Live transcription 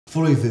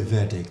Following the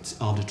verdict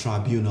of the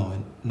Tribunal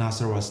in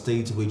Nasarawa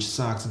State, which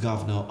sacked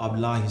Governor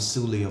Abdullahi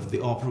Sule of the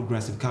All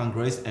Progressive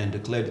Congress and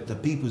declared the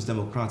People's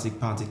Democratic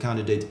Party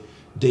candidate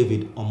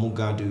David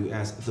Ombugadu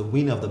as the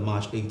winner of the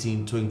March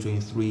 18,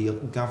 2023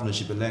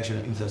 governorship election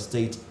in the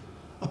state,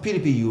 a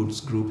P.D.P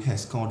youth group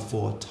has called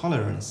for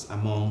tolerance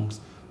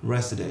amongst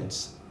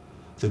residents.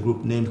 The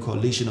group named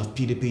Coalition of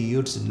P.D.P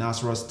Youths in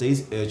Nasarawa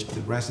State urged the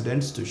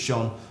residents to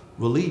shun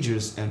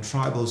religious and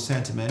tribal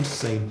sentiments,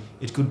 saying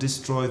it could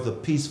destroy the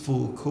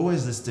peaceful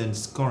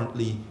coexistence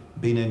currently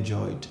being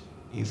enjoyed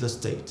in the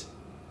state.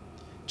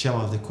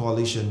 Chairman of the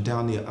coalition,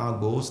 Daniel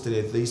Agbo,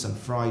 stated this on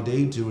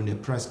Friday during a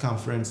press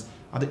conference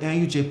at the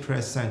NUJ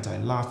Press Center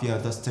in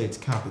Lafayette, the state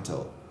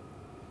capital.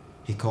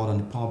 He called on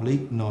the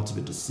public not to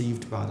be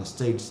deceived by the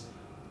state's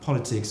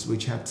politics,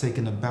 which had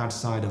taken a bad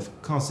side of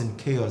causing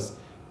chaos,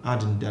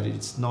 adding that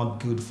it's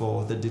not good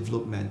for the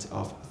development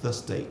of the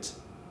state.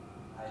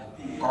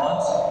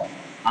 Court,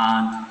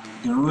 and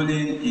the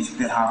ruling is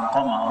they have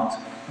come out.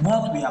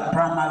 What we are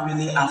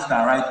primarily after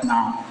right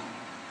now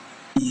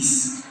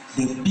is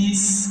the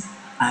peace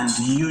and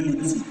the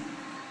unity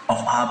of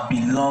our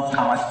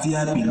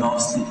dear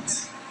beloved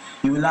state.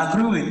 You will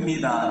agree with me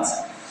that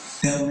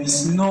there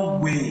is no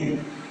way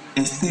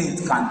a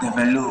state can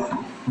develop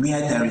where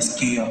there is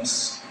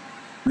chaos,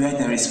 where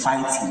there is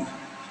fighting,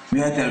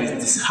 where there is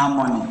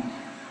disharmony.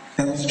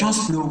 There is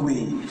just no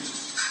way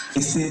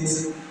a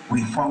state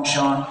will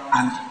function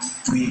and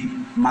we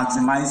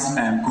maximize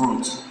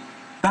growth.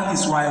 That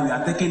is why we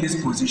are taking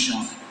this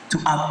position to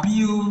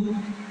appeal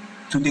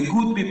to the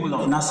good people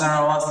of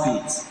Nasarawa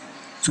State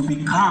to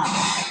be calm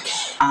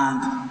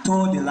and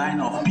toe the line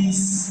of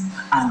peace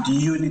and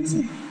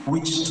unity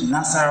which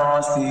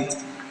Nasarawa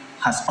State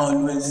has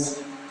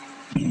always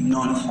been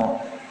known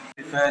for.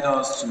 It referred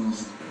us to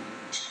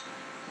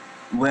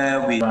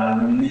where we are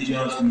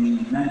religious, we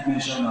made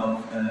mention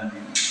of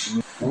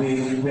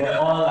we were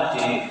all at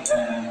a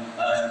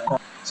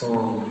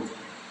so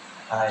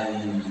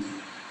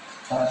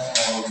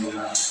that's all we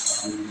are.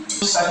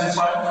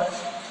 Satisfied?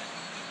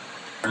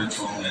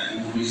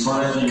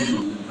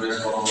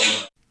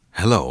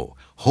 Hello,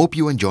 hope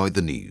you enjoyed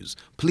the news.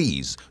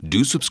 Please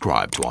do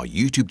subscribe to our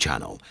YouTube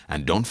channel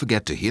and don't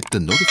forget to hit the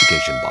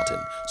notification button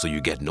so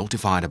you get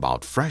notified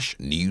about fresh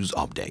news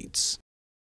updates.